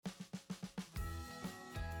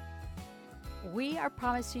We are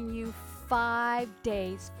promising you 5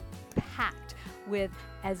 days packed with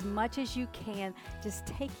as much as you can just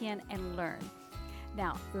take in and learn.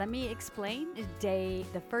 Now, let me explain.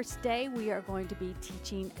 The first day, we are going to be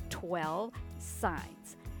teaching 12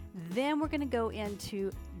 signs. Then we're going to go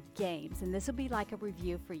into games, and this will be like a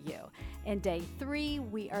review for you. And day 3,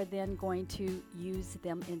 we are then going to use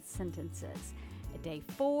them in sentences. Day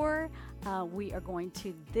 4, we are going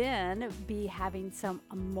to then be having some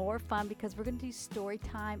more fun because we're going to do story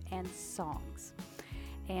time and songs.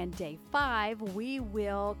 And day 5, we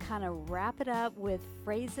will kind of wrap it up with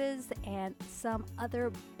phrases and some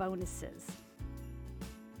other bonuses.